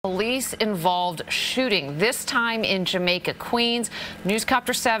Police-involved shooting, this time in Jamaica, Queens.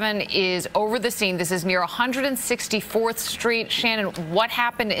 Newscopter 7 is over the scene. This is near 164th Street. Shannon, what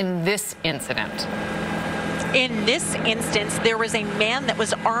happened in this incident? In this instance, there was a man that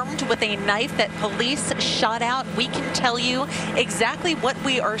was armed with a knife that police shot out. We can tell you exactly what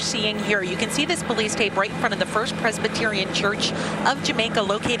we are seeing here. You can see this police tape right in front of the First Presbyterian Church of Jamaica,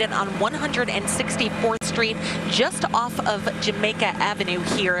 located on 164th Street, just off of Jamaica Avenue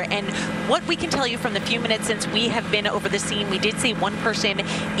here. And what we can tell you from the few minutes since we have been over the scene, we did see one person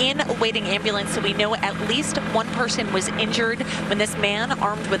in a waiting ambulance, so we know at least one person was injured when this man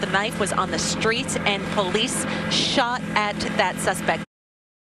armed with a knife was on the streets and police shot at that suspect.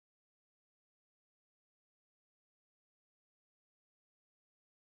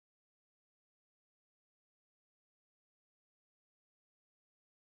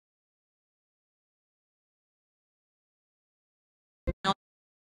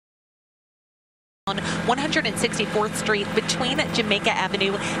 On 164th Street between Jamaica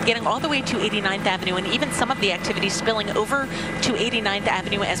Avenue, getting all the way to 89th Avenue, and even some of the activities spilling over to 89th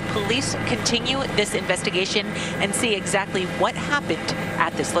Avenue as police continue this investigation and see exactly what happened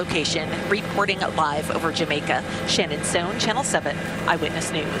at this location. Reporting live over Jamaica, Shannon Sohn, Channel 7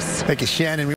 Eyewitness News. Thank you, Shannon.